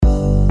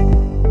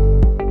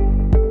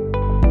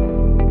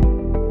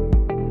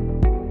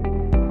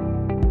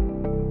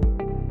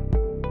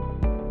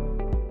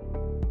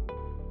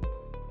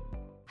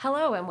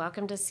Hello and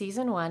welcome to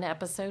Season 1,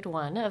 Episode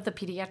 1 of the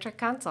Pediatric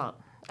Consult.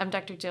 I'm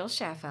Dr. Jill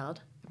Schaffeld.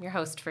 I'm your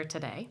host for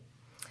today.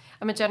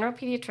 I'm a general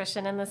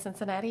pediatrician in the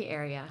Cincinnati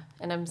area,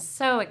 and I'm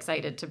so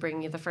excited to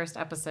bring you the first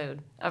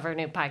episode of our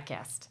new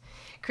podcast,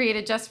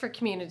 created just for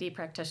community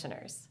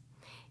practitioners.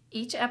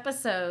 Each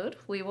episode,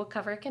 we will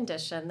cover a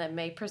condition that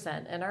may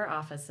present in our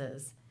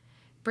offices,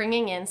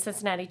 bringing in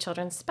Cincinnati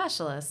children's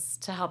specialists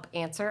to help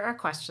answer our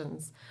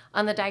questions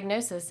on the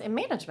diagnosis and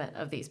management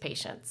of these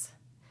patients.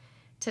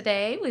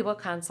 Today, we will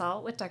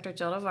consult with Dr.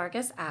 Gilda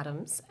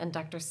Vargas-Adams and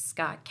Dr.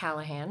 Scott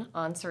Callahan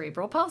on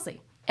cerebral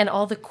palsy and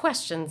all the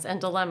questions and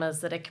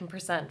dilemmas that it can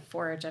present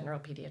for our general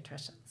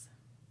pediatricians.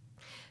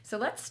 So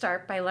let's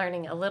start by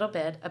learning a little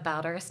bit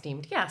about our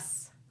esteemed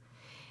guests.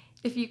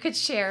 If you could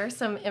share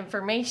some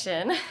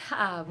information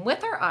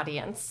with our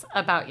audience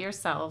about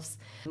yourselves.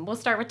 We'll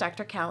start with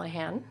Dr.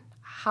 Callahan.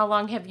 How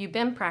long have you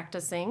been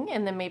practicing?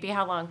 And then maybe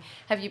how long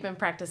have you been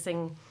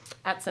practicing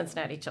at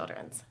Cincinnati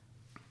Children's?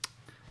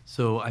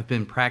 So I've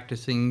been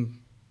practicing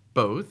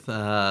both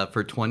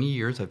for 20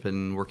 years. I've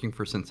been working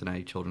for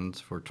Cincinnati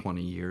Children's for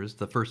 20 years.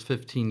 The first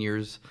 15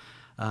 years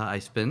I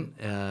spent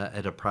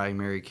at a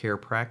primary care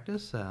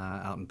practice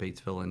out in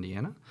Batesville,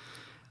 Indiana.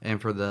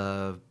 And for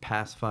the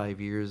past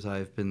 5 years,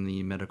 I've been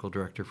the medical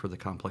director for the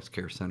Complex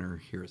Care Center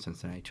here at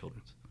Cincinnati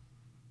Children's.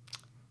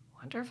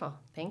 Wonderful.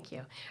 Thank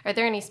you. Are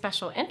there any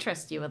special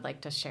interests you would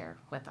like to share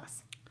with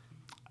us?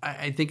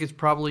 I think it's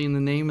probably in the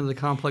name of the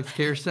Complex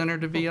Care Center,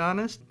 to be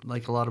honest.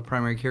 Like a lot of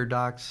primary care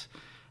docs,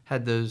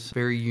 had those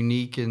very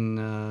unique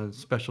and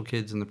special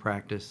kids in the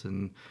practice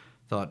and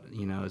thought,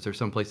 is there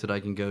some place that I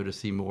can go to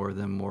see more of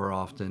them more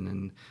often?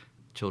 And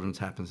Children's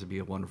happens to be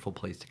a wonderful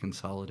place to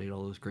consolidate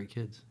all those great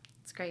kids.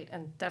 It's great,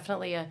 and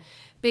definitely a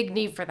big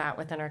need for that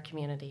within our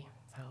community.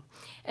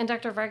 And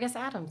Dr.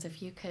 Vargas-Adams,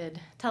 if you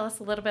could tell us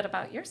a little bit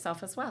about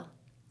yourself as well.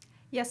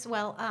 Yes,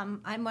 well,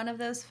 I'm one of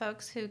those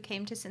folks who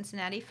came to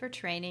Cincinnati for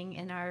training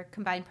in our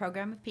combined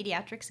program of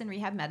pediatrics and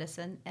rehab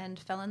medicine and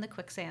fell in the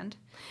quicksand.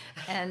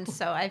 And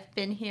so I've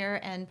been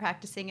here and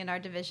practicing in our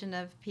division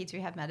of peds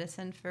rehab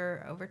medicine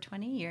for over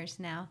 20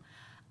 years now.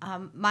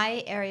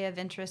 My area of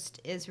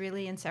interest is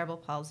really in cerebral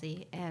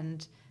palsy,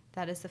 and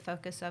that is the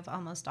focus of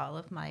almost all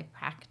of my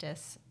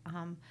practice.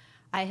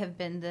 I have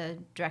been the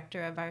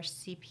director of our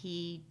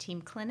CP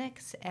team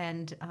clinics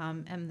and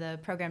am the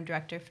program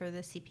director for the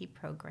CP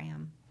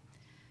program.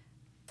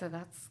 So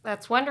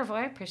that's wonderful.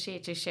 I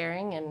appreciate you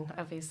sharing, and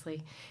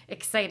obviously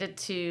excited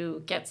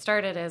to get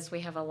started as we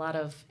have a lot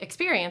of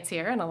experience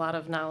here and a lot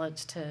of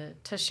knowledge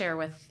to share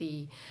with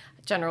the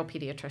general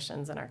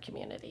pediatricians in our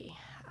community.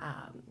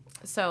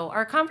 So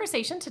our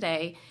conversation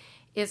today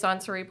is on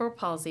cerebral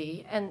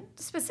palsy and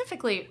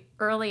specifically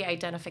early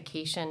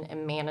identification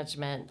and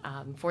management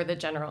for the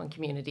general and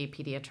community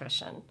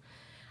pediatrician.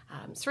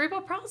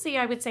 Cerebral palsy,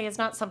 I would say, is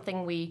not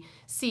something we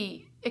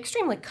see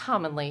extremely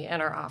commonly in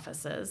our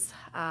offices.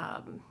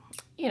 I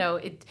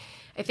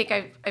think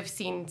I've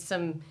seen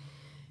some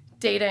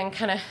data and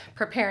kind of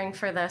preparing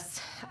for this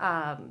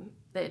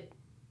that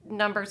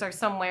numbers are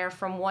somewhere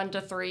from 1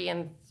 to 3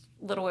 and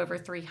a little over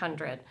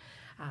 300.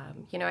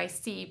 I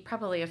see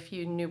probably a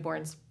few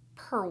newborns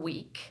per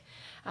week,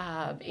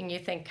 and you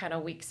think kind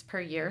of weeks per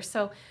year.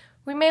 So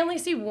we may only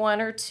see 1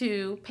 or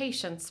 2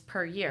 patients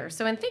per year.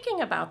 So in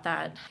thinking about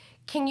that,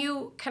 can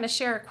you kind of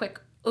share a quick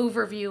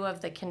overview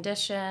of the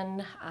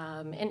condition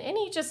and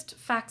any just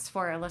facts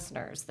for our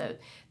listeners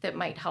that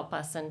might help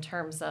us in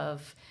terms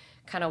of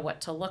kind of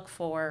what to look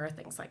for,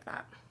 things like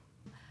that?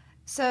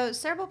 So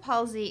cerebral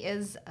palsy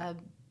is a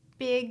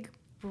big,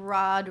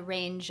 broad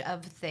range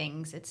of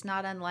things. It's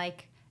not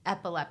unlike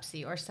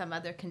epilepsy or some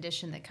other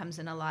condition that comes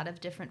in a lot of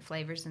different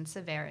flavors and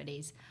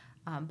severities.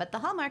 But the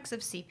hallmarks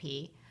of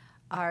CP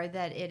are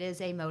that it is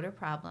a motor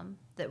problem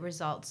that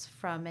results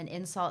from an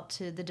insult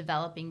to the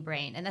developing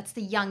brain. And that's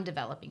the young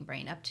developing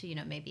brain up to,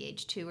 maybe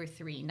age 2 or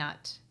 3,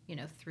 not,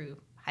 through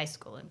high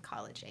school and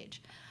college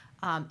age.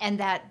 And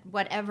that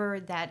whatever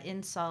that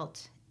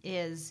insult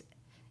is,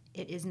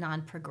 it is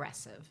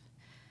non-progressive.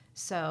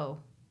 So,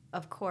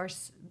 of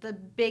course, the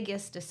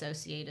biggest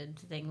associated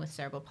thing with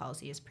cerebral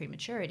palsy is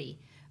prematurity.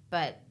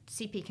 But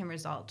CP can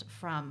result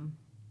from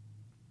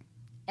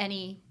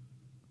any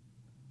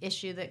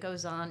issue that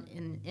goes on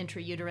in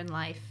intrauterine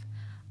life.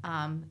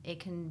 It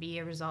can be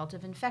a result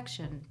of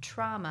infection,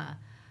 trauma,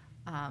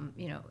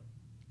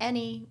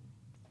 any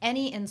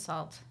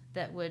insult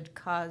that would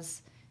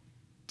cause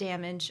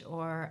damage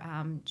or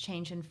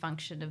change in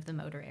function of the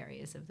motor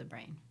areas of the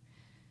brain.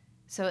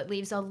 So it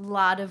leaves a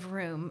lot of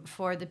room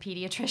for the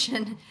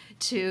pediatrician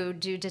to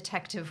do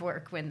detective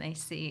work when they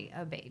see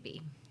a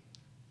baby.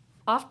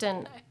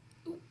 Often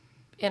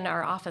in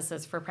our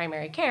offices for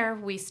primary care,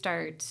 we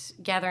start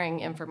gathering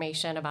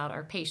information about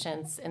our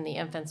patients and the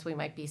infants we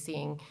might be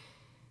seeing,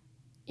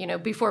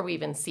 before we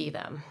even see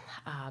them,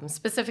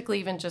 specifically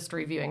even just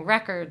reviewing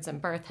records and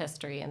birth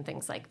history and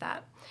things like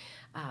that.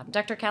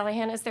 Dr.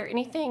 Callahan, is there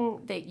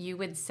anything that you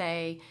would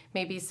say,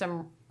 maybe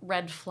some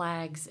red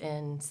flags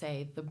in,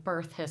 say, the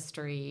birth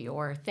history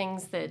or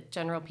things that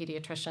general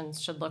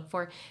pediatricians should look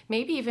for,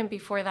 maybe even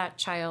before that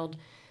child,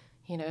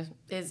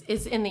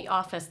 is in the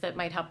office that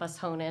might help us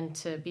hone in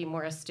to be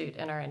more astute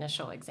in our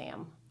initial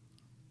exam?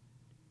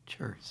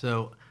 Sure.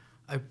 So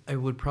I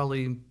would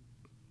probably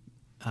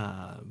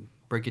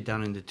break it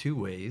down into two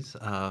ways.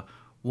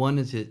 One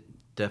is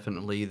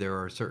definitely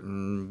there are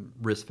certain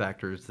risk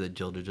factors that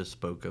Gilda just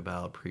spoke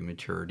about: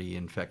 prematurity,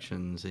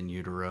 infections in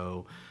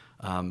utero,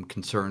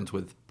 concerns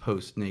with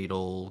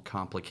postnatal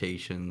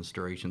complications,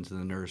 durations in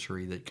the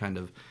nursery that kind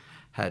of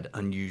had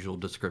unusual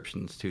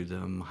descriptions to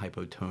them,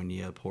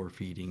 hypotonia, poor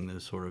feeding,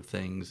 those sort of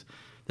things,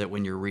 that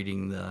when you're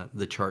reading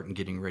the chart and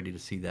getting ready to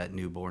see that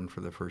newborn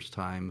for the first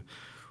time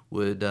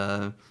would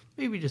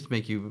maybe just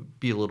make you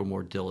be a little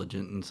more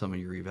diligent in some of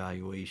your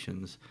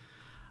evaluations.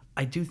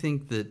 I do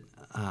think that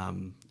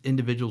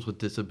individuals with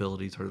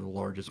disabilities are the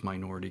largest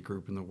minority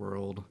group in the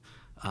world.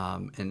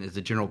 And as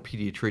a general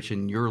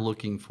pediatrician, you're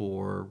looking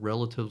for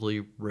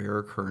relatively rare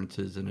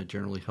occurrences in a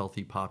generally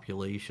healthy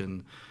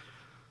population.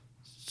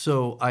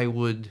 So I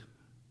would,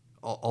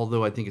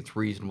 although I think it's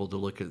reasonable to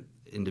look at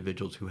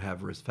individuals who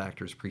have risk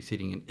factors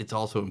preceding it, it's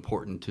also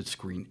important to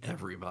screen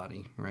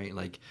everybody, right?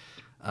 Like,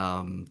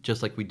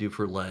 just like we do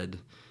for lead,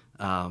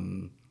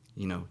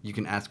 you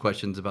can ask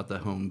questions about the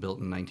home built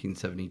in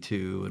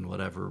 1972 and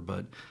whatever,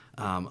 but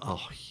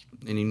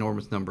an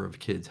enormous number of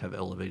kids have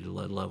elevated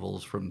lead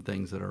levels from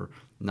things that are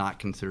not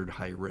considered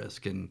high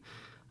risk. And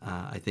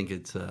I think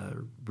it's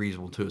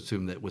reasonable to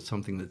assume that with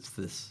something that's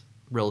this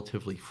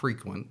relatively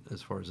frequent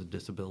as far as a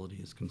disability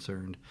is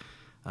concerned,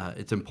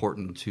 it's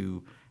important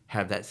to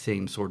have that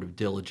same sort of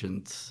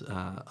diligence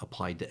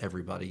applied to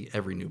everybody,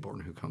 every newborn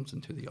who comes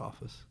into the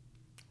office.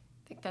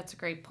 I think that's a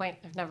great point.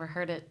 I've never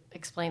heard it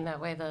explained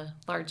that way, the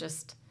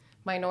largest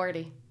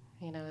minority,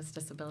 is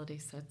disability.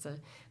 So it's I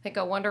think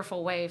a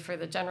wonderful way for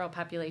the general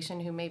population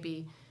who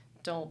maybe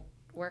don't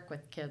work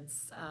with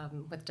kids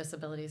with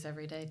disabilities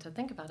every day to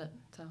think about it.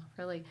 So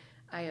really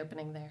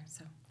eye-opening there.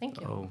 So thank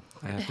you. Oh,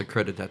 I have to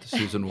credit that to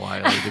Susan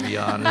Wiley, to be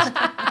honest.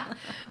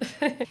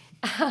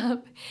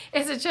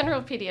 As a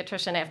general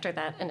pediatrician, after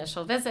that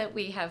initial visit,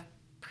 we have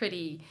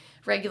pretty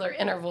regular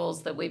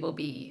intervals that we will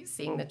be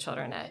seeing the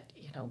children at,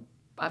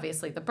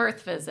 obviously the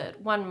birth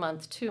visit, 1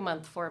 month, 2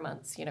 months, 4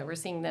 months, we're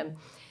seeing them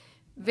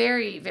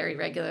very, very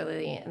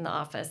regularly in the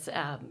office.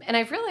 And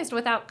I've realized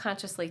without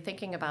consciously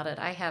thinking about it,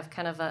 I have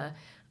kind of a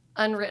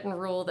unwritten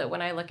rule that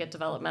when I look at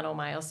developmental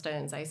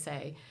milestones, I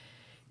say,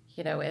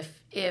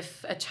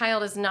 if a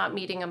child is not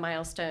meeting a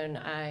milestone,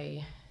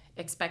 I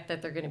expect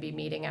that they're going to be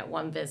meeting at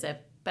one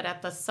visit, but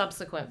at the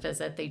subsequent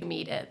visit, they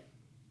meet it,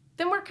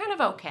 then we're kind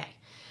of okay.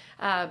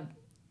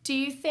 Do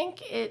you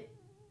think it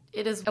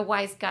is a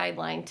wise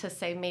guideline to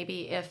say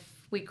maybe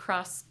if we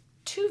cross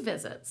 2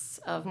 visits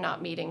of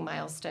not meeting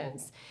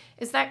milestones,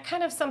 is that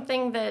kind of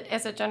something that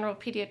as a general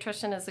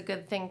pediatrician is a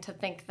good thing to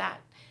think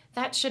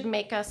that should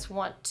make us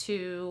want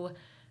to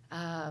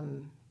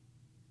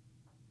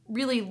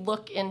really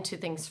look into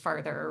things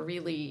further, or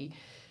really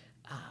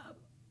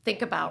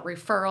think about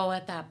referral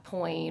at that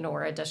point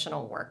or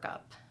additional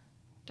workup?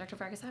 Dr.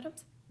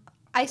 Vargas-Adams?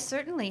 I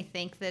certainly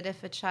think that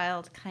if a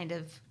child kind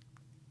of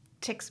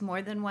ticks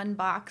more than one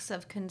box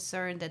of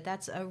concern,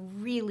 that's a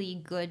really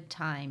good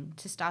time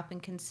to stop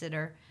and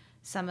consider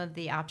some of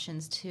the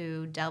options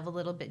to delve a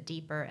little bit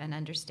deeper and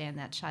understand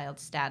that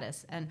child's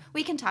status. And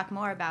we can talk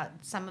more about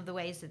some of the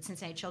ways that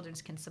Cincinnati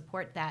Children's can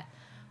support that.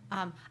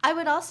 I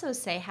would also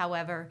say,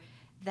 however,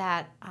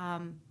 that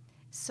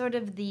sort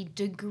of the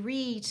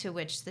degree to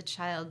which the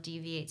child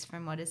deviates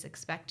from what is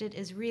expected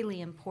is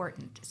really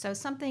important. So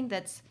something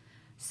that's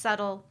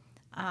subtle,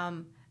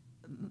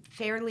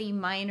 fairly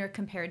minor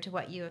compared to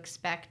what you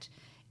expect,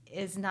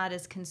 is not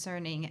as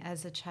concerning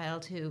as a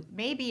child who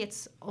maybe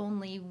it's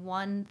only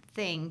one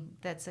thing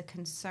that's a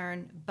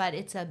concern, but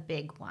it's a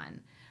big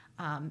one.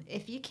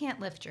 If you can't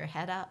lift your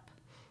head up,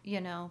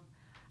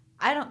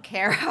 I don't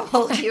care how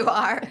old you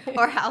are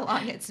or how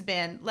long it's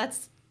been.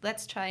 Let's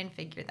try and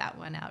figure that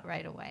one out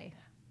right away.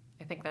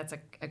 I think that's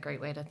a great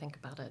way to think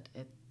about it.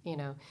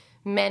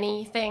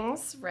 Many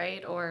things,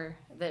 right? Or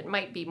that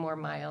might be more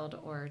mild,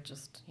 or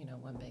just,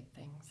 one big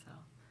thing. So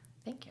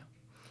thank you.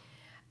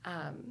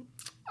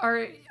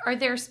 Are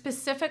there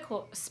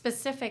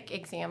specific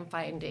exam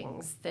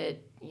findings that,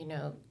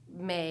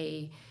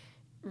 may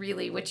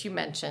really, which you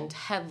mentioned,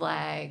 head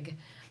lag,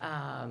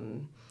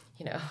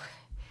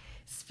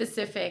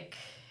 specific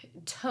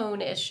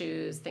tone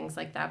issues, things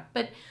like that.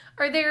 But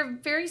are there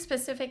very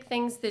specific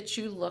things that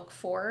you look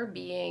for,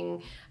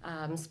 being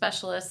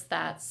specialists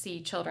that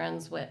see children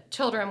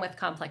with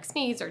complex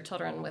needs or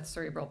children with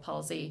cerebral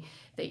palsy,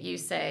 that you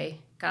say,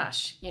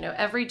 gosh,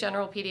 every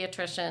general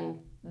pediatrician,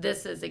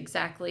 this is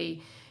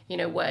exactly,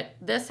 what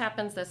this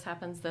happens,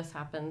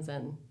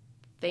 and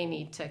they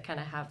need to kind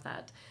of have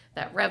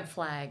that red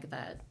flag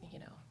that,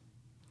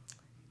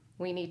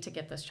 we need to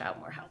get this child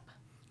more help.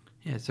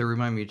 Yeah, so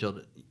remind me,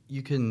 Jill,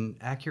 you can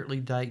accurately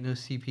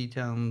diagnose CP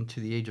down to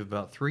the age of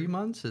about 3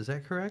 months, is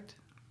that correct?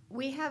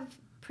 We have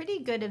pretty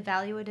good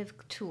evaluative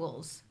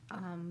tools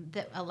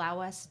that allow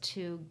us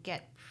to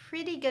get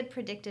pretty good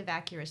predictive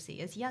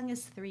accuracy as young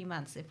as 3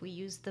 months if we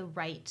use the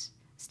right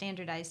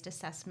standardized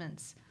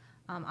assessments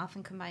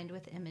often combined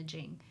with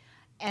imaging.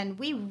 And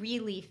we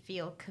really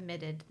feel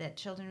committed that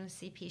children with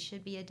CP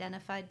should be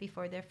identified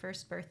before their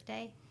first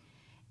birthday.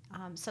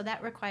 So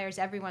that requires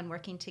everyone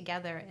working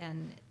together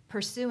and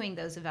pursuing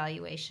those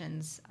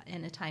evaluations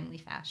in a timely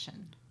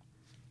fashion.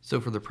 So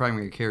for the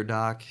primary care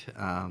doc,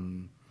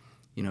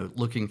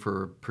 looking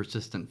for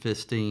persistent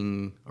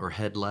fisting or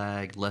head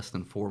lag less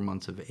than 4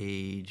 months of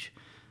age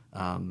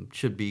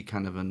should be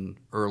kind of an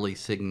early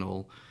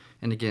signal.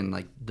 And again,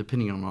 like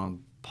depending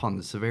upon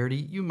the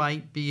severity, you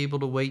might be able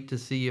to wait to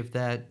see if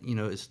that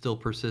is still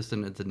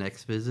persistent at the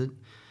next visit.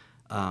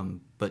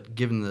 But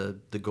given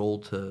the goal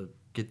to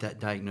get that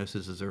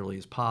diagnosis as early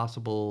as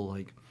possible,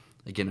 like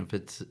again, if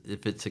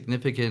it's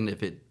significant,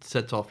 if it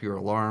sets off your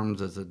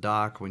alarms as a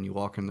doc when you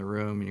walk in the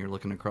room and you're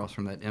looking across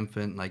from that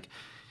infant,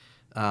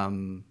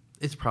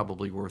 it's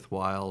probably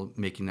worthwhile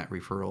making that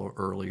referral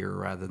earlier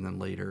rather than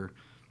later.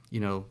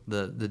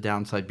 The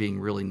downside being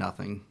really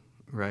nothing,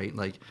 right?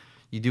 Like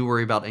you do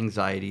worry about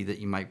anxiety that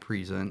you might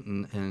present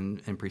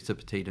and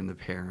precipitate in the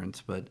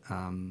parents, but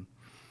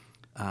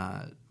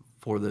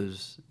for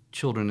those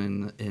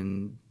children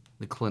in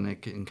the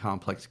clinic in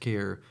complex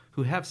care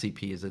who have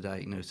CP as a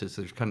diagnosis,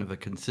 there's kind of a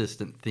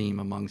consistent theme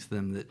amongst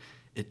them that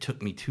it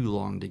took me too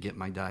long to get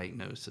my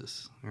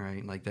diagnosis,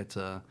 right? Like that's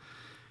a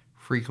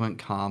frequent,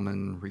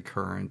 common,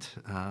 recurrent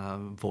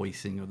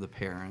voicing of the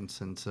parents.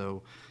 And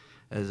so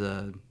as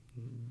a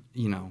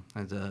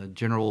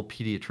general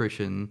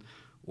pediatrician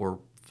or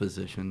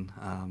physician,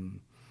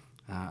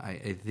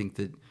 I think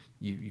that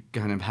you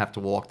kind of have to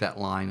walk that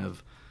line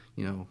of,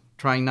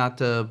 trying not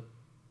to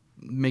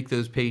make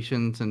those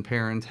patients and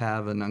parents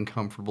have an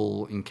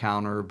uncomfortable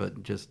encounter,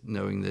 but just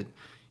knowing that,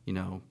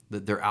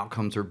 that their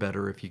outcomes are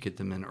better if you get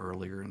them in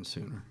earlier and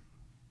sooner.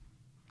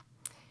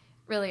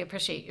 Really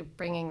appreciate you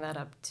bringing that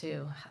up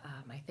too.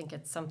 I think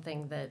it's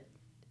something that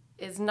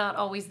is not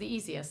always the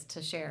easiest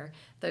to share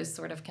those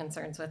sort of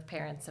concerns with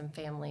parents and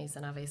families.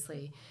 And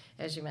obviously,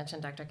 as you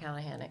mentioned, Dr.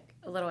 Callahan,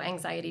 a little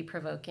anxiety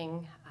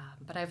provoking.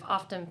 But I've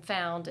often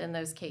found in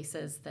those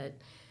cases that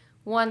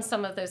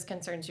some of those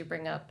concerns you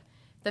bring up,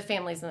 the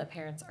families and the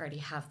parents already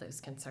have those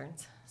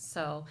concerns.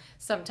 So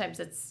sometimes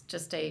it's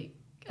just a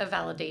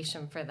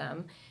validation for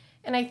them.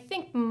 And I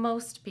think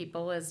most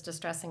people, as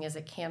distressing as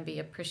it can be,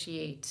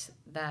 appreciate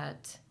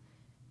that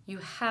you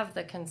have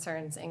the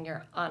concerns and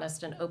you're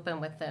honest and open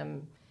with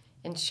them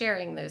in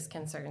sharing those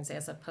concerns,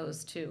 as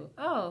opposed to,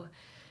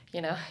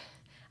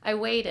 I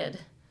waited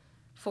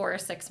 4 or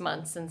 6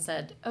 months and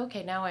said,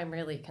 okay, now I'm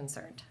really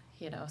concerned.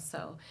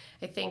 So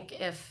I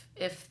think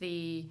if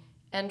the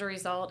end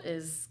result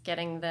is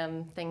getting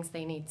them things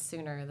they need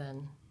sooner,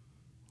 then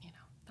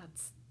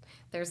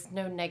there's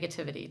no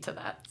negativity to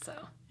that. So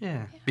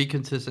yeah, be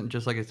consistent,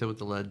 just like I said with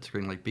the lead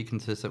screen. Like be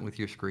consistent with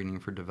your screening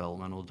for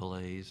developmental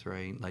delays,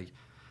 right? Like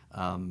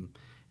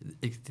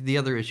the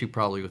other issue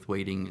probably with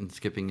waiting and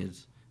skipping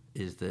is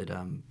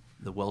that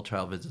the well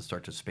child visits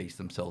start to space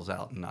themselves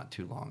out in not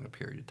too long a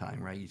period of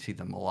time, right? You see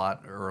them a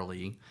lot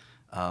early,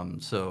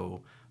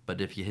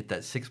 but if you hit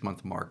that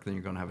 6-month mark, then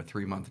you're going to have a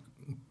 3-month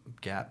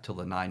gap till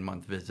the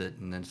 9-month visit,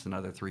 and then it's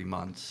another 3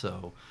 months.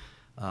 So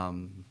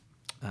the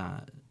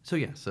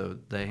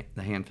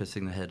hand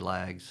fisting, the head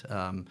lags,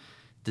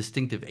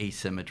 distinctive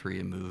asymmetry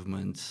in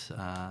movements,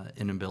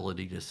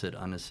 inability to sit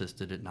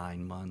unassisted at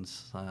 9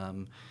 months.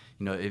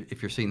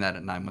 If you're seeing that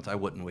at 9 months, I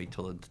wouldn't wait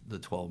till the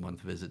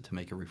 12-month visit to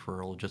make a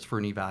referral just for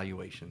an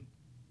evaluation.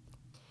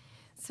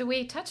 So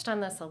we touched on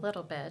this a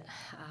little bit,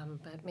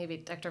 but maybe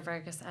Dr.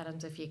 Vargas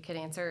Adams, if you could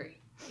answer,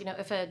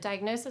 if a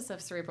diagnosis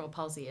of cerebral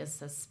palsy is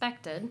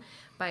suspected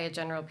by a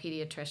general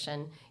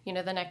pediatrician,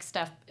 the next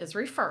step is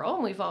referral,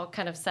 and we've all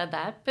kind of said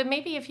that, but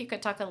maybe if you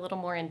could talk a little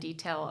more in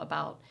detail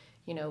about,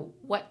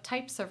 what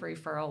types of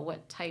referral,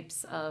 what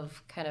types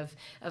of kind of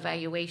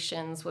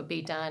evaluations would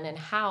be done, and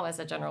how, as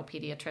a general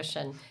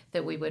pediatrician,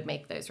 that we would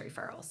make those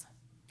referrals.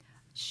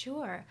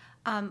 Sure.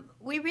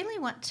 We really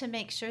want to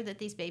make sure that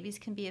these babies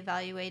can be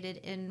evaluated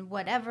in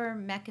whatever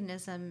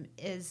mechanism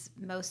is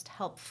most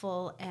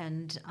helpful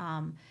and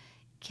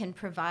can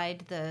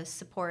provide the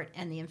support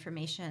and the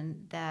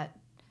information that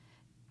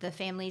the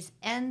families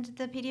and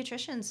the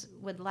pediatricians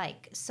would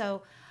like.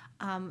 So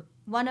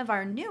one of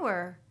our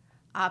newer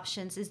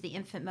options is the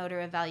Infant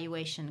Motor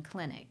Evaluation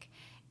Clinic.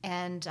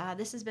 And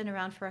this has been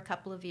around for a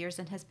couple of years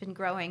and has been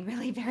growing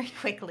really very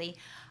quickly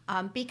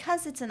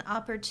because it's an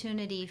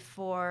opportunity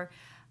for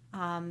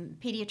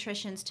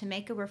pediatricians to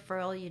make a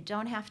referral. You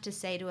don't have to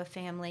say to a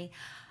family,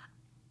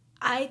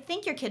 I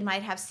think your kid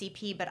might have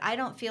CP, but I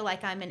don't feel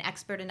like I'm an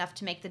expert enough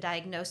to make the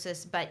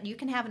diagnosis, but you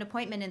can have an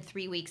appointment in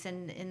 3 weeks,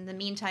 and in the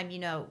meantime,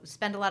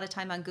 spend a lot of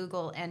time on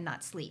Google and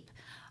not sleep.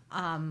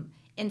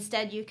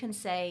 Instead, you can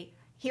say,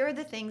 here are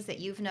the things that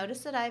you've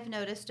noticed that I've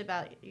noticed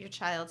about your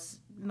child's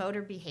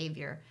motor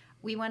behavior.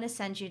 We want to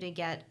send you to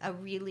get a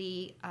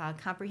really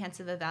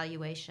comprehensive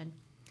evaluation.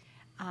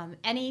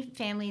 Any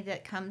family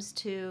that comes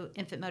to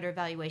Infant Motor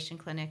Evaluation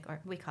Clinic, or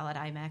we call it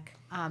IMEC,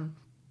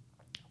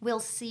 will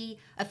see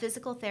a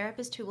physical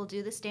therapist who will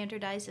do the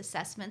standardized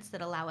assessments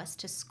that allow us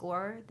to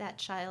score that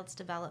child's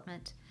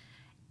development.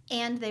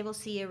 And they will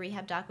see a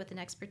rehab doc with an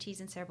expertise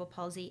in cerebral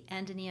palsy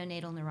and a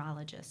neonatal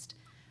neurologist,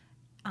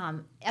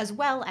 as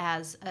well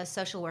as a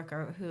social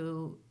worker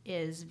who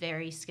is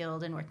very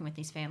skilled in working with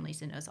these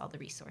families and knows all the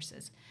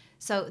resources.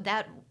 So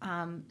that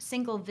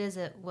single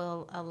visit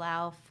will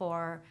allow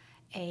for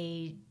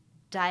a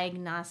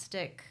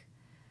diagnostic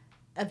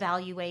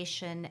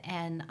evaluation,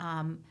 and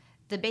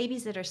the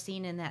babies that are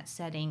seen in that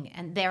setting,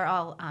 and they're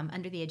all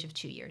under the age of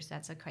 2 years,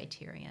 that's a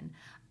criterion.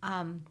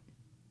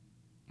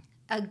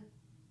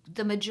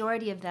 The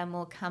majority of them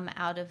will come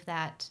out of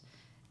that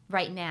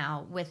right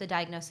now with a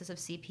diagnosis of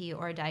CP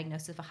or a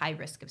diagnosis of a high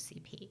risk of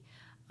CP.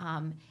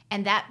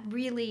 And that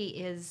really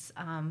is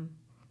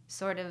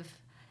sort of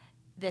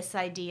this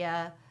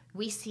idea,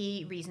 we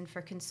see reason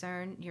for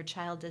concern. Your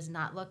child does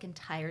not look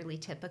entirely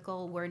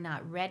typical. We're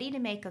not ready to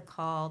make a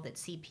call that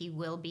CP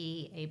will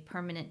be a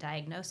permanent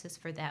diagnosis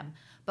for them,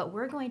 but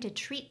we're going to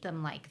treat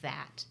them like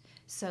that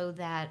so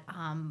that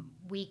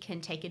we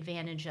can take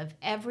advantage of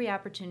every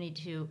opportunity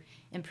to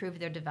improve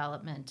their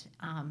development.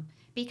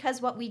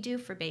 Because what we do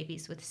for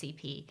babies with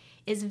CP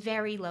is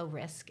very low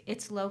risk,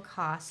 it's low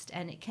cost,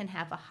 and it can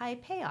have a high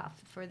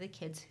payoff for the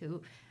kids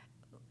who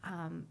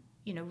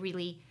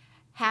really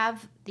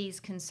have these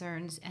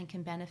concerns and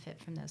can benefit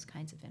from those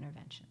kinds of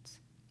interventions.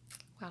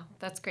 Wow,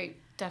 that's great.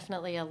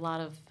 Definitely a lot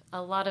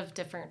of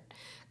different,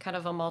 kind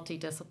of a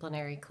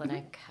multidisciplinary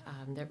clinic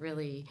that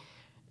really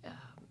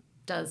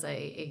does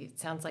it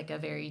sounds like a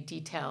very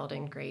detailed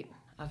and great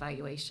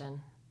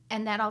evaluation.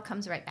 And that all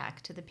comes right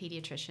back to the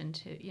pediatrician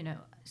to,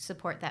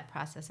 support that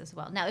process as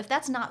well. Now, if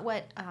that's not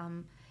what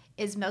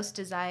is most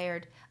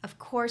desired, of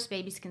course,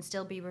 babies can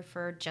still be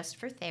referred just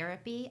for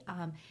therapy.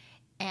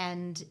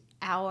 And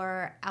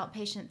our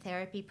outpatient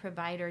therapy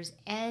providers,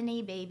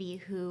 any baby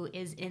who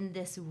is in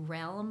this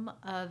realm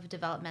of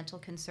developmental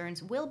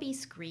concerns will be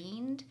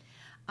screened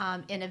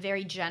in a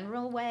very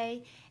general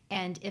way.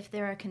 And if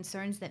there are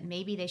concerns that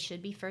maybe they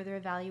should be further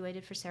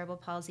evaluated for cerebral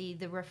palsy,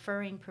 the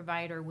referring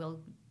provider will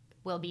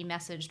be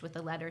messaged with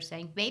a letter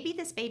saying, maybe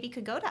this baby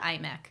could go to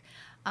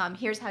IMEC.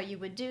 Here's how you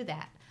would do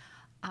that.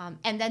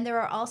 And then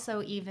there are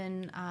also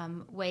even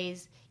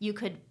ways you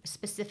could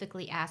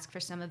specifically ask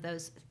for some of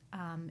those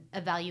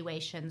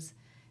evaluations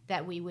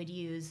that we would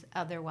use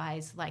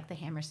otherwise, like the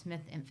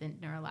Hammersmith Infant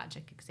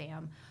Neurologic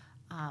Exam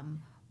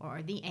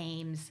or the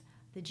AIMS,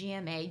 the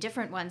GMA,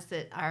 different ones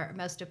that are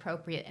most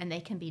appropriate, and they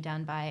can be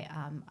done by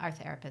our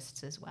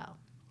therapists as well.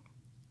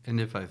 And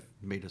if I've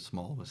made a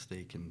small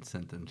mistake and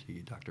sent them to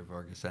you, Dr.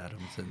 Vargas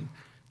Adams, and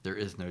there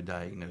is no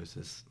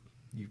diagnosis,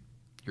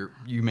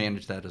 you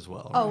manage that as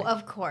well. Oh, right?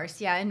 Of course,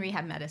 yeah. In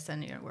rehab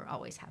medicine, we're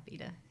always happy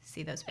to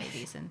see those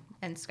babies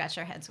and scratch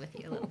our heads with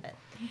you a little bit.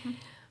 Mm-hmm.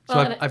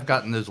 So I've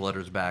gotten those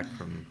letters back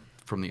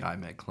from the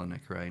IMEC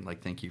clinic, right?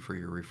 Like, thank you for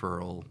your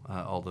referral.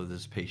 Although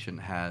this patient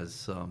has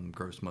some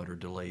gross motor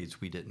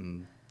delays, we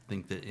didn't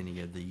think that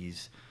any of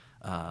these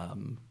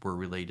were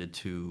related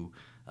to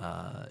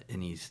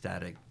any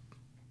static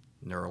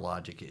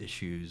neurologic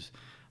issues.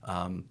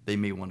 They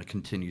may want to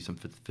continue some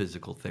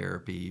physical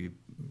therapy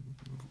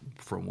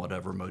from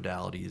whatever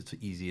modality is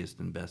easiest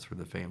and best for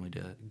the family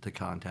to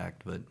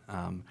contact, but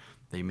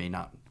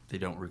they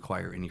don't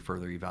require any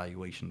further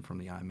evaluation from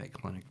the IMEC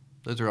clinic.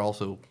 Those are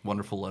also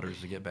wonderful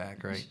letters to get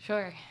back, right?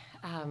 Sure.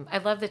 I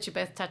love that you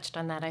both touched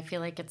on that. I feel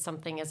like it's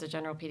something as a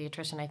general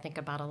pediatrician I think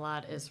about a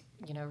lot is,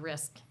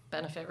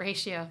 risk-benefit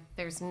ratio.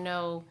 There's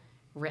no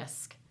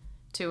risk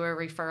to a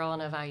referral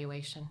and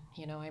evaluation.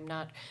 I'm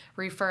not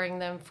referring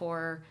them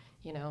for,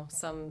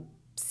 some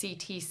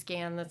CT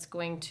scan that's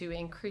going to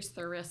increase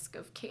the risk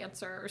of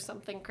cancer or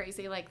something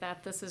crazy like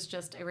that. This is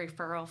just a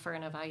referral for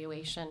an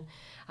evaluation.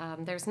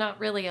 There's not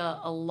really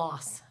a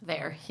loss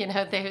there.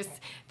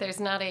 There's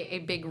not a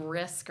big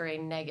risk or a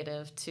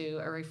negative to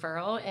a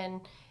referral.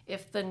 And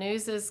if the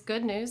news is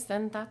good news,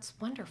 then that's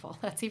wonderful.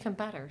 That's even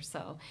better.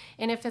 So,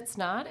 and if it's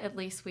not, at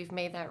least we've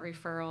made that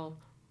referral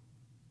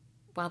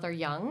while they're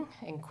young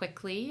and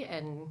quickly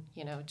and,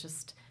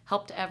 just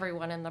helped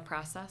everyone in the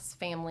process,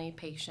 family,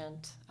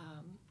 patient,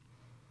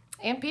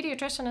 and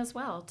pediatrician as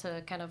well,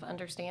 to kind of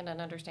understand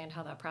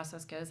how that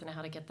process goes and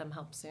how to get them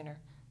help sooner.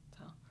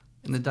 So.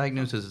 And the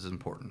diagnosis is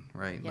important,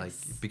 right?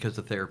 Yes. Like, because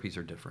the therapies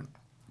are different.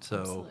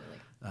 So,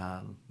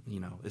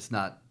 it's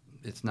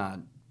not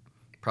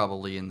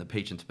probably in the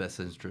patient's best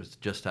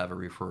interest just to have a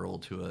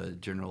referral to a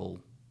general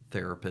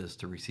therapist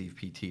to receive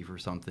PT for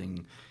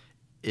something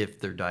if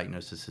their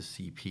diagnosis is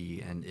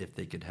CP and if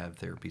they could have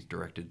therapies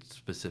directed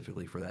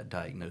specifically for that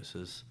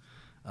diagnosis.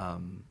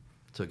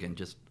 So again,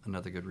 just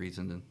another good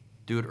reason to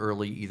do it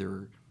early,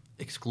 either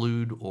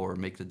exclude or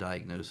make the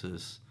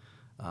diagnosis.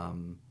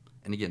 And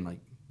again,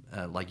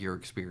 like your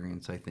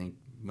experience, I think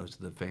most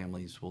of the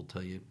families will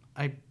tell you,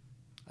 I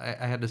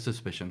had a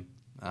suspicion.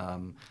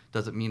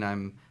 Doesn't mean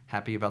I'm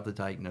happy about the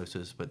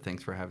diagnosis, but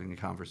thanks for having the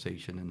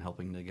conversation and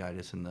helping to guide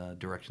us in the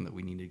direction that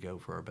we need to go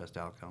for our best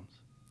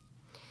outcomes.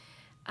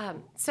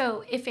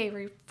 So if a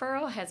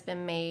referral has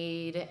been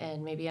made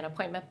and maybe an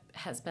appointment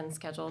has been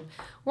scheduled,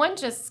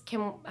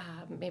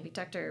 maybe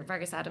Dr.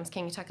 Vargas Adams,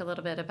 can you talk a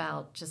little bit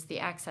about just the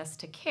access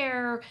to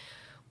care?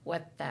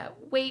 what that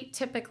weight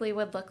typically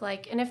would look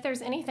like, and if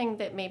there's anything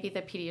that maybe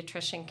the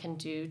pediatrician can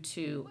do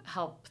to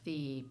help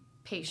the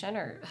patient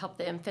or help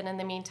the infant in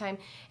the meantime,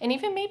 and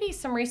even maybe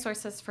some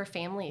resources for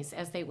families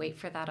as they wait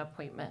for that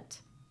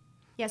appointment.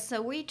 Yes,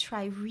 so we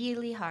try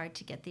really hard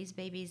to get these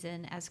babies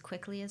in as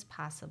quickly as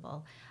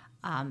possible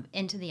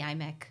into the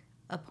IMEC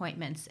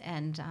appointments,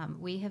 and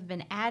we have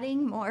been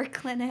adding more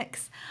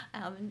clinics,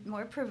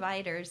 more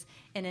providers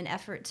in an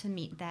effort to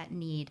meet that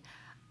need.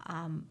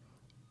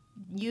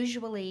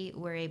 Usually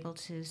we're able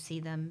to see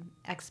them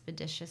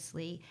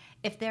expeditiously.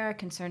 If there are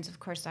concerns, of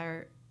course,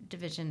 our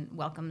division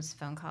welcomes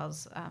phone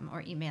calls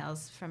or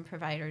emails from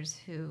providers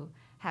who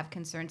have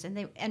concerns,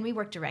 and we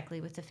work directly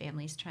with the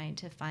families trying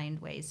to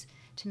find ways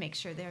to make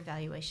sure their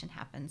evaluation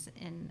happens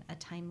in a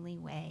timely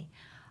way.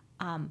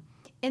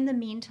 In the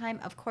meantime,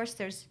 of course,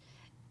 there's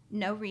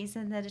no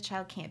reason that a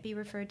child can't be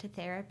referred to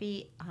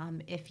therapy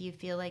if you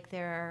feel like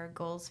there are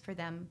goals for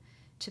them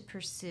to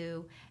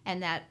pursue,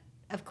 and that,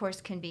 of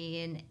course, can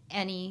be in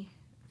any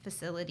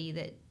facility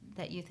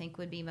that you think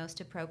would be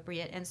most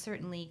appropriate, and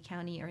certainly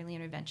county early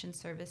intervention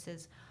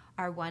services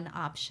are one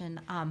option.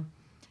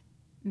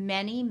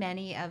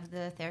 Many of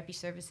the therapy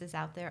services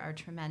out there are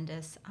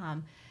tremendous,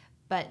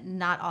 but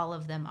not all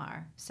of them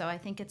are. So I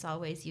think it's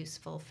always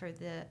useful for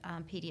the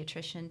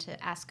pediatrician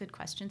to ask good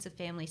questions of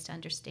families to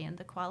understand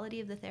the quality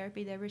of the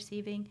therapy they're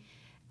receiving,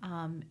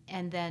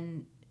 and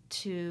then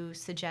to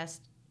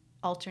suggest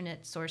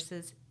alternate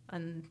sources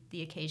on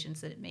the occasions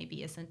that it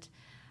maybe isn't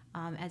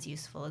as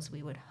useful as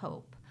we would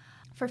hope.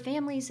 For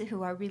families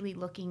who are really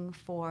looking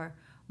for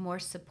more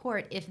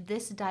support, if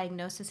this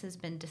diagnosis has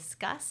been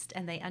discussed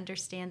and they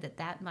understand that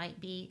that might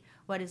be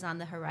what is on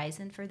the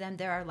horizon for them,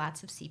 there are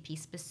lots of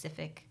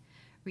CP-specific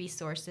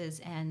resources,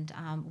 and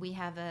we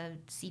have a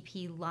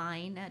CP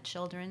line at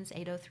Children's,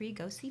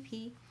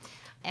 803-GO-CP,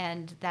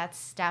 and that's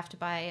staffed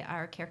by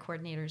our care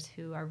coordinators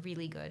who are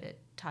really good at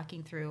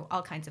talking through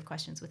all kinds of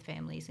questions with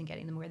families and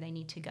getting them where they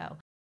need to go.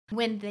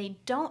 When they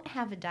don't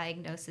have a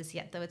diagnosis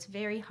yet, though, it's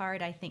very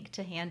hard, I think,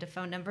 to hand a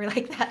phone number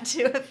like that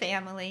to a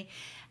family.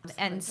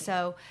 Absolutely. And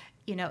so,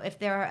 if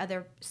there are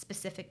other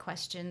specific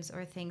questions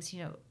or things,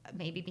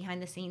 maybe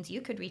behind the scenes, you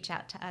could reach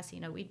out to us.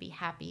 We'd be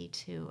happy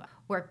to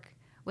work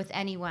with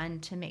anyone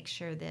to make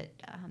sure that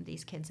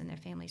these kids and their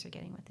families are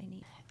getting what they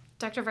need.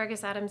 Dr.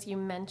 Vargas-Adams, you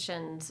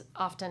mentioned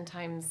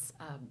oftentimes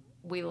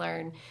we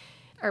learn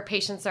our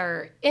patients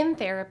are in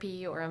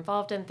therapy or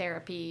involved in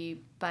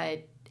therapy,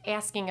 but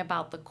asking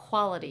about the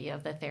quality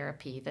of the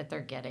therapy that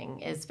they're getting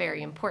is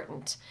very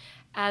important.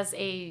 As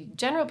a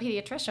general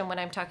pediatrician, when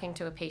I'm talking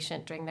to a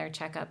patient during their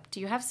checkup,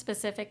 do you have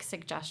specific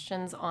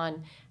suggestions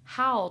on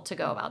how to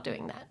go about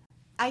doing that?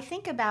 I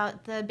think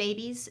about the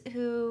babies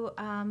who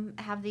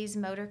have these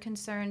motor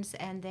concerns,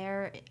 and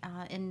they're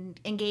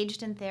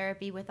engaged in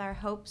therapy with our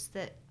hopes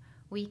that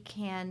we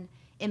can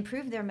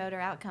improve their motor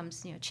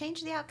outcomes,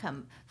 change the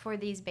outcome for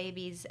these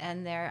babies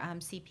and their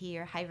CP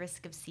or high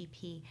risk of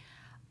CP.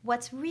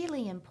 What's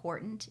really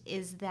important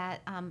is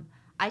that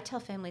I tell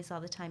families all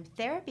the time,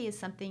 therapy is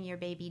something your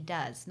baby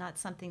does, not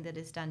something that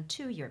is done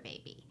to your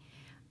baby.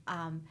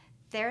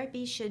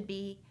 Therapy should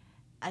be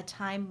a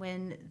time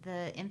when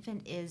the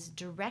infant is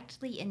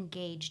directly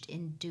engaged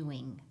in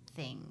doing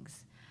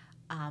things.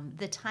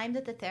 The time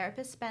that the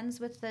therapist spends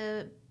with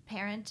the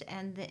parent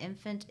and the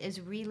infant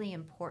is really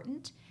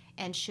important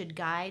and should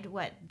guide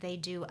what they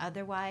do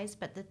otherwise,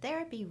 but the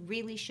therapy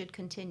really should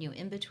continue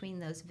in between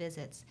those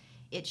visits.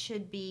 It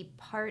should be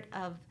part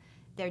of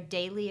their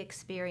daily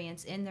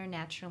experience in their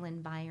natural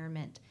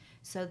environment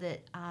so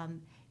that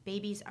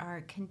babies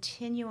are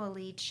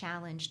continually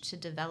challenged to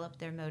develop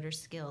their motor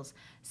skills.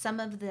 Some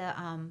of the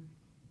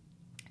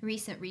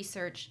recent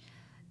research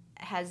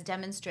has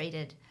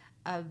demonstrated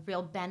a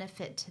real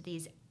benefit to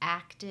these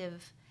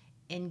active,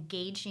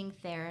 engaging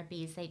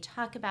therapies. They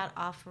talk about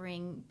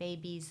offering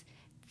babies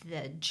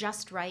the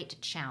just right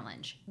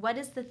challenge. What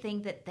is the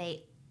thing that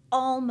they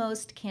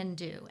almost can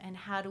do, and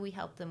how do we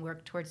help them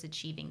work towards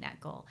achieving that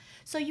goal?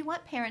 So you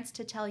want parents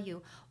to tell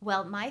you,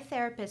 well, my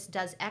therapist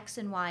does X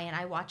and Y, and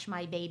I watch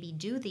my baby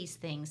do these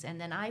things, and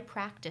then I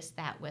practice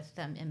that with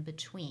them in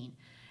between.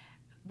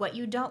 What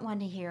you don't want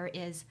to hear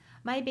is,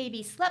 my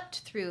baby slept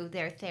through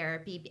their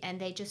therapy and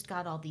they just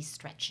got all these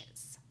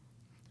stretches.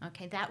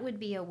 Okay, that would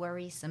be a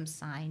worrisome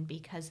sign,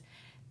 because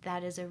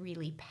that is a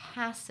really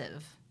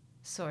passive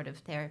sort of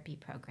therapy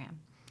program.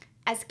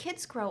 As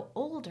kids grow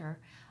older,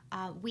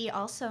 we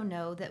also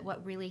know that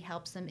what really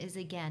helps them is,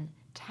 again,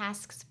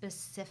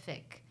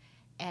 task-specific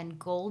and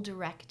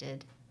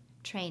goal-directed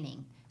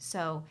training.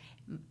 So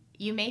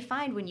you may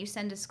find when you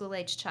send a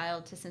school-age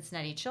child to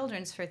Cincinnati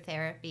Children's for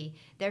therapy,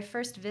 their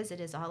first visit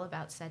is all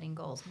about setting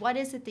goals. What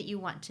is it that you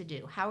want to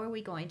do? How are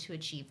we going to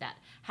achieve that?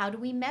 How do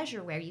we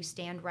measure where you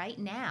stand right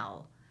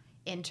now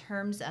in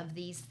terms of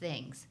these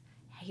things?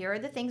 Here are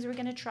the things we're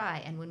going to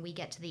try, and when we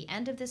get to the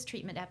end of this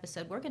treatment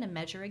episode, we're going to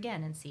measure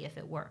again and see if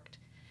it worked.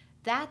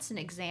 That's an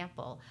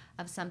example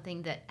of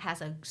something that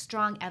has a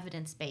strong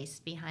evidence base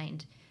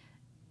behind,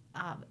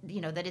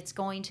 that it's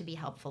going to be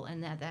helpful,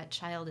 and that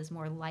child is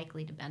more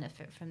likely to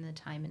benefit from the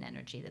time and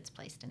energy that's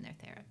placed in their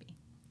therapy.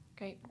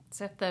 Great.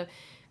 So if the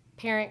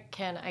parent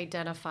can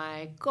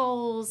identify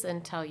goals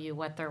and tell you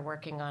what they're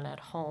working on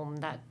at home,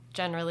 that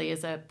generally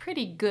is a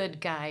pretty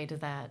good guide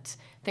that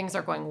things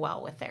are going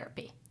well with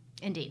therapy.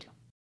 Indeed.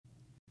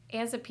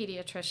 As a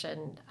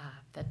pediatrician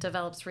that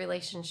develops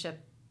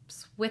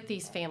relationships with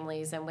these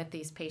families and with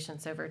these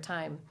patients over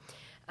time,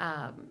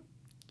 I've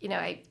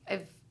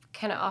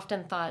kind of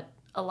often thought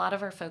a lot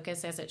of our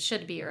focus, as it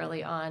should be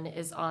early on,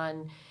 is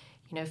on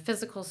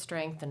physical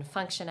strength and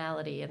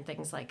functionality and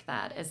things like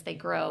that as they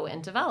grow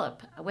and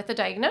develop with a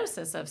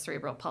diagnosis of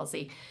cerebral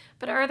palsy.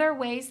 But are there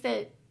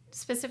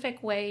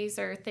specific ways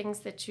or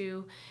things that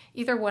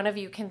either one of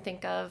you can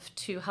think of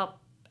to help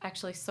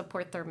actually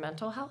support their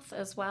mental health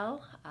as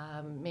well?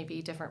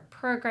 Maybe different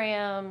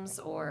programs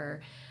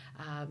or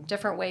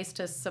different ways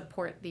to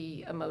support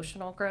the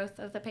emotional growth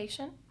of the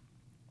patient?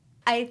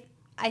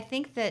 I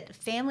think that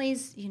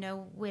families,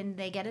 when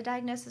they get a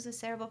diagnosis of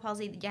cerebral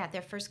palsy,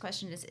 their first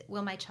question is,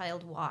 will my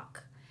child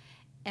walk?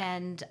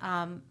 And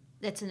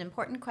it's an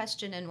important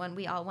question and one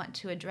we all want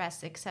to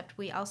address, except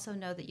we also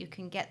know that you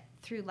can get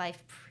through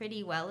life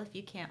pretty well if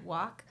you can't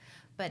walk.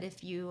 But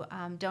if you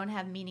don't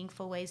have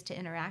meaningful ways to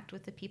interact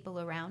with the people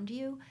around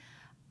you,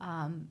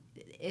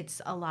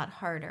 it's a lot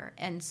harder.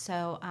 And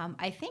so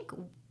I think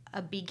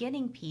a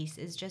beginning piece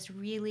is just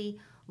really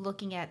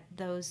looking at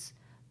those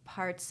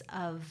parts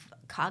of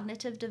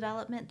cognitive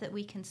development that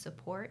we can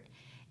support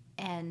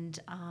and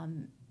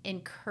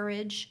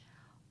encourage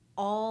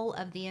all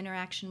of the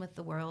interaction with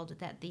the world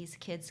that these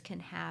kids can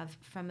have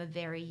from a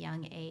very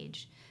young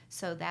age.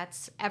 So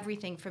that's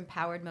everything from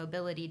powered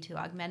mobility to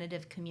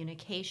augmentative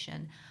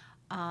communication,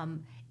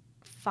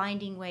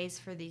 finding ways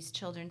for these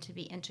children to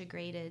be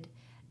integrated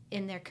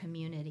in their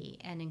community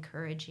and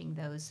encouraging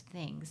those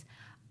things.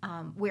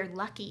 We're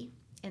lucky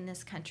in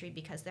this country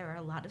because there are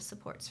a lot of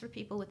supports for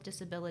people with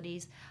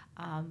disabilities.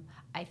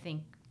 I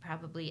think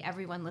probably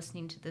everyone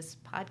listening to this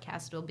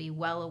podcast will be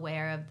well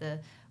aware of the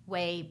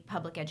way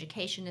public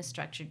education is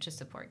structured to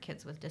support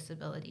kids with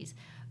disabilities.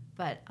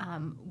 But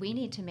we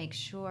need to make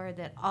sure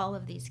that all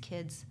of these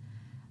kids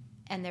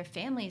and their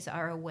families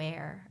are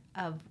aware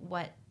of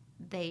what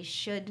they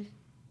should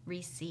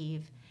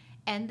receive.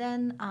 And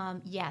then,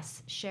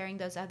 yes, sharing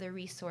those other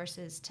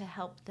resources to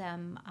help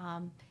them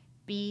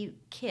be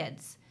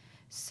kids.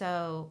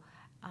 So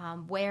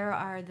where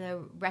are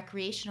the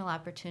recreational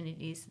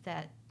opportunities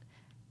that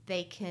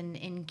they can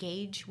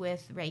engage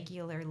with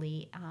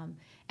regularly?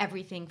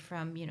 Everything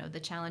from, the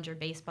Challenger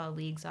baseball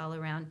leagues all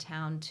around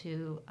town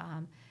to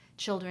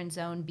children's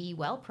own Be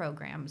Well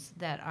programs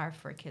that are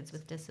for kids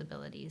with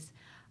disabilities.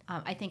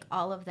 I think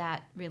all of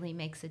that really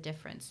makes a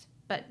difference.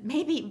 But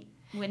maybe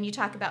when you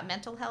talk about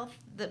mental health,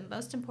 the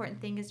most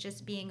important thing is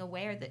just being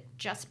aware that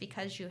just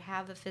because you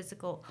have a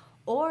physical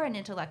or an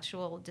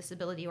intellectual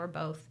disability or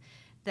both,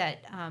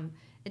 that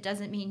it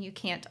doesn't mean you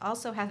can't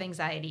also have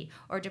anxiety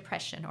or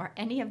depression or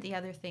any of the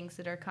other things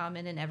that are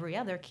common in every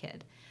other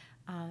kid,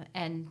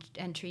 and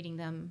treating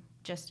them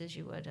just as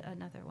you would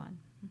another one.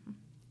 Mm-hmm.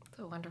 That's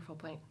a wonderful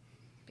point,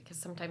 because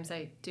sometimes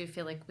I do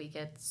feel like we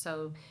get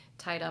so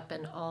tied up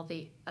in all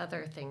the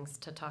other things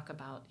to talk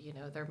about,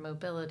 their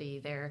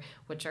mobility,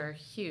 which are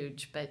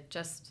huge, but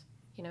just,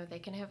 they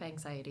can have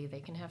anxiety, they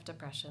can have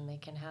depression, they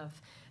can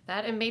have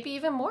that, and maybe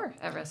even more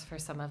at risk for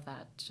some of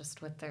that,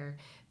 just with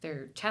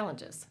their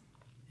challenges.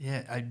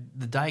 Yeah,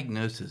 the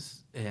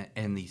diagnosis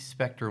and the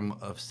spectrum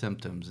of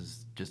symptoms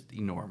is just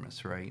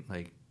enormous, right?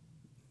 Like,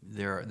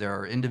 there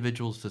are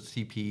individuals with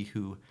CP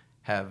who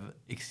have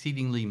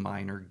exceedingly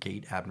minor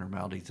gait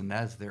abnormalities, and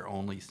that's their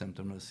only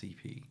symptom of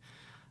CP.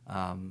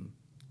 And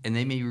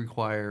they may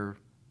require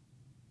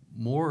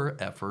more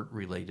effort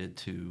related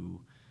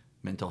to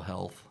mental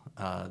health,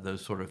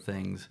 those sort of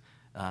things,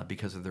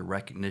 because of their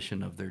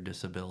recognition of their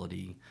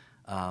disability,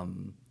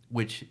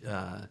 which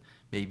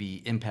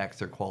maybe impacts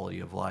their quality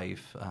of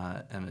life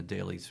on a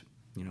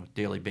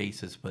daily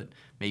basis, but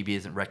maybe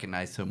isn't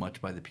recognized so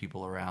much by the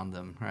people around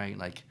them, right?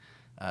 Like,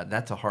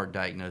 that's a hard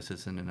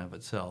diagnosis in and of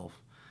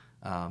itself.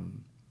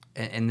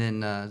 And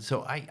then,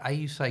 so I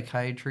use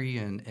psychiatry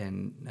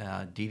and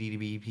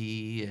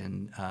DDBP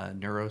and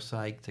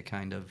neuropsych to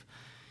kind of,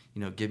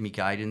 give me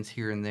guidance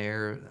here and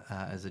there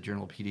as a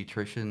general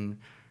pediatrician,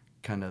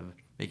 kind of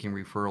making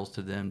referrals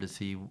to them to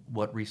see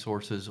what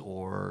resources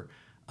or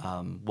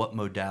what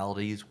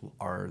modalities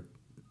are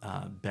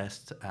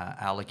best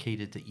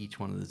allocated to each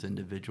one of those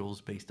individuals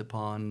based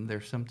upon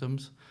their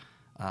symptoms.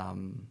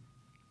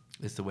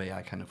 Is the way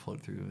I kind of float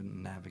through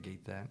and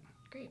navigate that.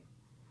 Great.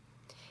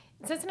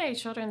 Cincinnati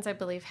Children's, I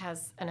believe,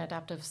 has an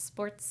adaptive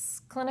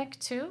sports clinic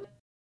too.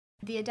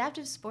 The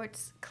Adaptive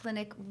Sports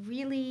Clinic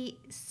really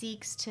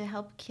seeks to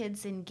help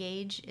kids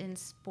engage in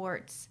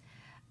sports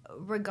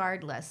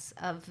regardless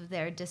of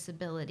their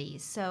disability.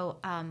 So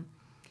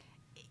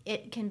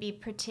it can be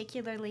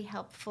particularly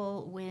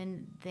helpful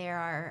when there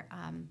are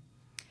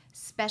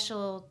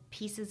special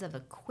pieces of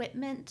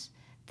equipment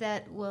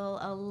that will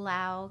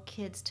allow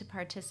kids to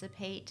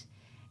participate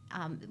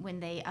when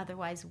they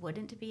otherwise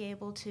wouldn't be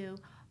able to.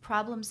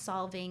 Problem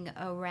solving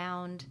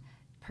around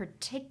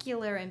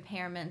particular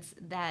impairments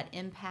that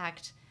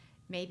impact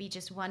maybe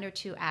just one or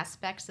two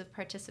aspects of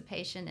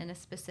participation in a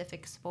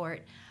specific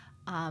sport,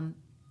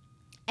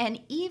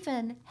 and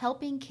even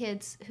helping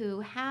kids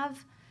who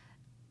have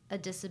a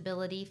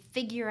disability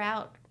figure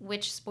out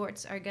which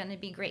sports are going to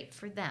be great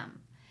for them.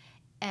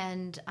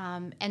 And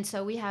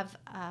so we have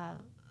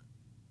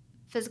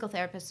physical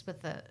therapists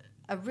with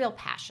a real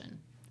passion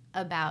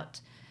about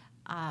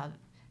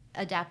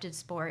adaptive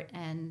sport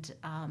and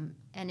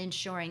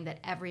ensuring that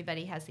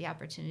everybody has the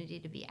opportunity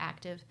to be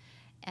active.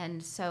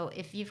 And so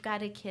if you've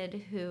got a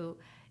kid who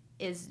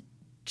is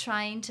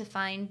trying to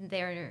find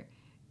their,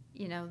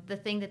 the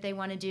thing that they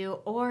want to do,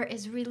 or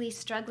is really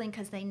struggling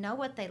because they know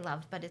what they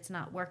love, but it's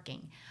not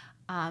working,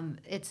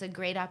 it's a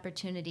great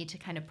opportunity to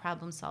kind of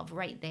problem solve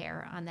right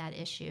there on that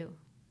issue.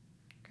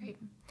 Great.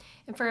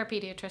 And for our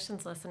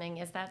pediatricians listening,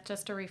 is that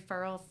just a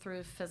referral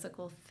through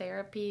physical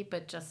therapy,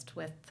 but just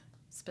with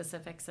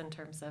specifics in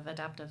terms of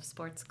adaptive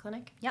sports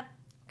clinic? Yep.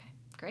 Okay,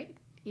 great.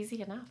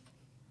 Easy enough.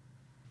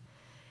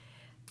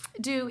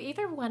 Do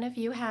either one of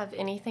you have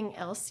anything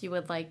else you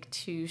would like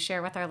to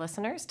share with our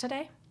listeners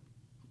today?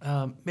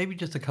 Maybe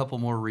just a couple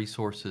more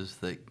resources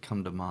that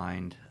come to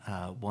mind.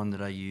 One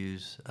that I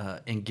use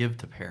and give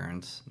to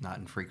parents not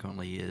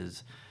infrequently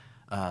is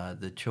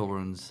the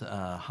Children's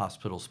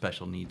Hospital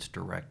Special Needs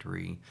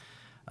Directory.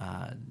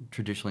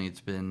 Traditionally,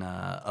 it's been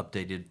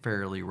updated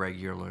fairly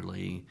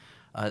regularly.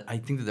 I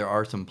think that there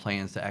are some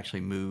plans to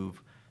actually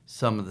move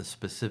some of the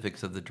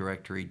specifics of the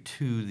directory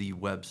to the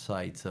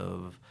websites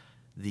of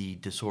the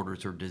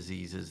disorders or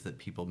diseases that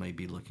people may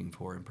be looking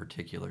for in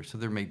particular. So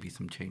there may be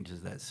some changes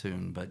to that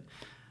soon, but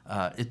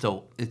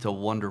it's a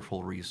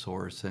wonderful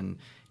resource and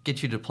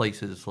gets you to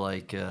places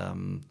like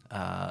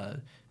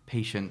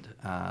patient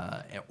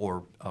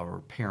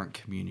or parent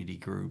community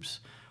groups,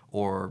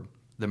 or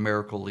the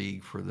Miracle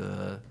League for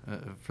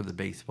the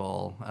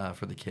baseball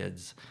for the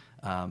kids.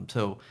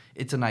 So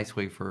it's a nice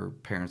way for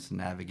parents to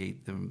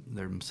navigate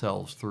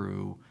themselves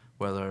through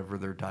whatever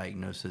their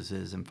diagnosis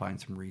is and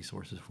find some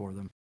resources for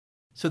them.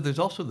 So there's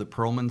also the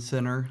Perlman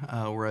Center,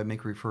 where I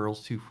make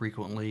referrals to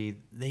frequently.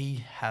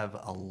 They have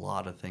a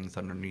lot of things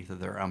underneath of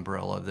their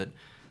umbrella that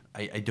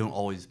I don't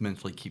always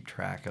mentally keep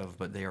track of,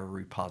 but they are a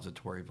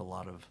repository of a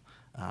lot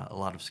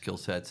of skill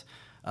sets.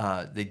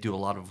 They do a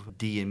lot of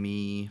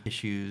DME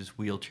issues,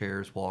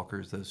 wheelchairs,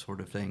 walkers, those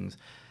sort of things.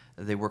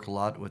 They work a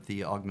lot with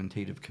the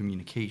augmentative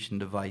communication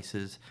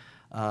devices.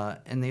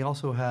 And they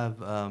also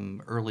have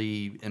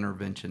early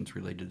interventions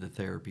related to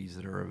therapies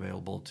that are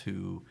available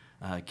to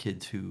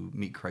kids who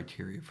meet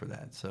criteria for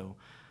that. So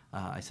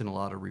I send a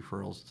lot of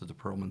referrals to the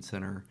Perlman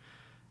Center.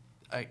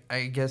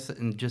 I guess,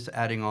 and just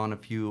adding on a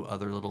few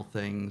other little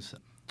things,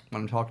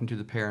 when I'm talking to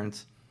the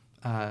parents,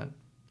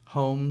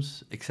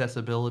 homes,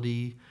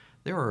 accessibility,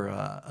 there are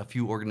a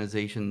few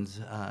organizations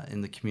in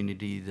the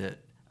community that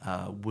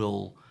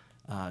will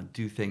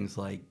do things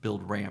like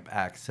build ramp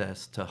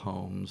access to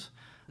homes,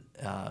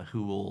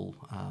 who will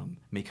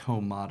make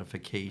home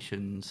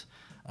modifications.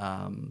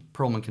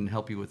 Perlman can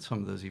help you with some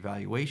of those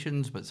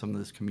evaluations, but some of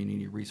those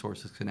community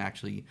resources can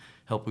actually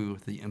help you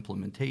with the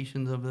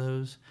implementations of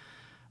those.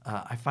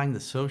 I find the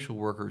social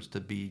workers to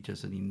be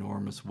just an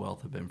enormous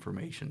wealth of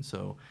information.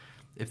 So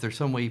if there's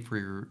some way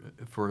for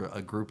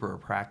a group or a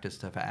practice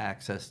to have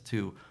access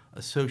to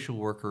a social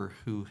worker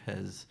who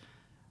has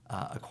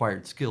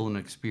acquired skill and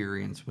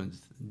experience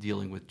with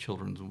dealing with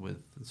children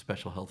with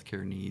special health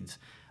care needs,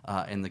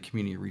 and the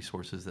community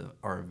resources that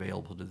are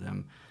available to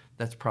them,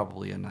 that's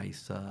probably a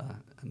nice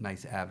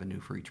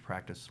avenue for each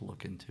practice to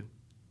look into.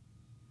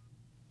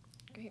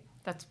 Great.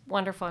 That's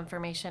wonderful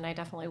information. I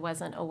definitely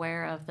wasn't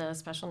aware of the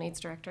special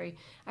needs directory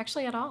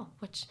actually at all,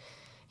 which,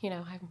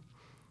 I'm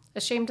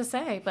ashamed to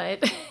say,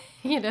 but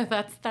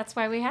that's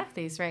why we have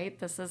these, right?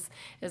 This is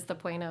the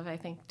point of, I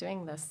think,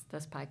 doing this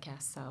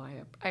podcast. So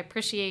I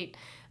appreciate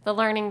the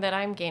learning that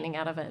I'm gaining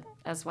out of it,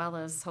 as well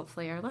as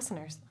hopefully our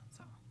listeners.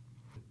 So,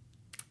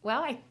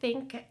 well, I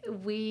think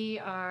we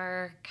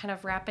are kind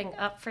of wrapping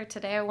up for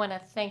today. I want to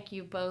thank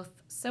you both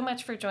so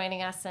much for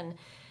joining us and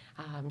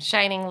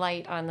shining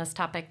light on this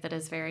topic that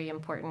is very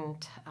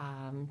important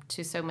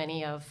to so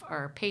many of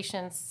our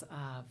patients,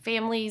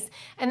 families,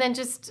 and then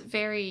just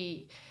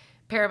very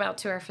paramount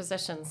to our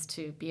physicians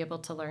to be able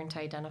to learn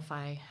to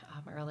identify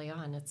early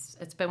on.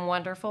 It's been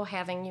wonderful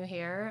having you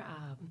here,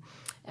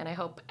 and I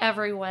hope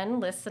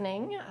everyone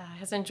listening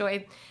has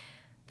enjoyed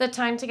the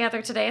time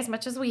together today as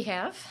much as we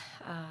have.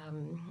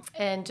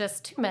 And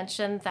just to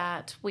mention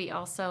that we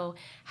also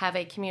have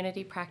a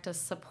community practice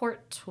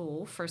support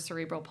tool for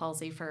cerebral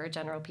palsy for our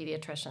general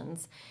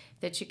pediatricians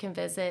that you can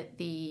visit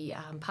the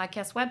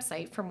podcast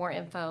website for more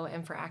info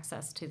and for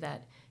access to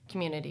that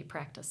community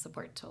practice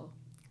support tool.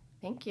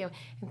 Thank you.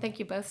 And thank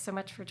you both so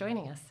much for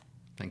joining us.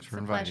 Thanks for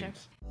inviting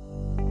us.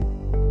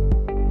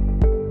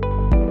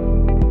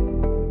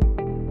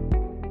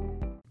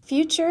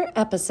 Future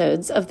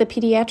episodes of the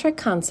Pediatric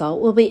Consult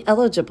will be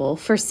eligible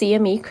for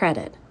CME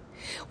credit.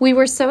 We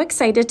were so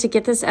excited to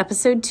get this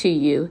episode to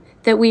you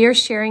that we are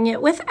sharing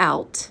it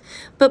without,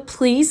 but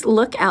please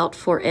look out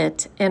for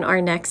it in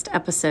our next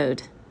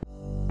episode.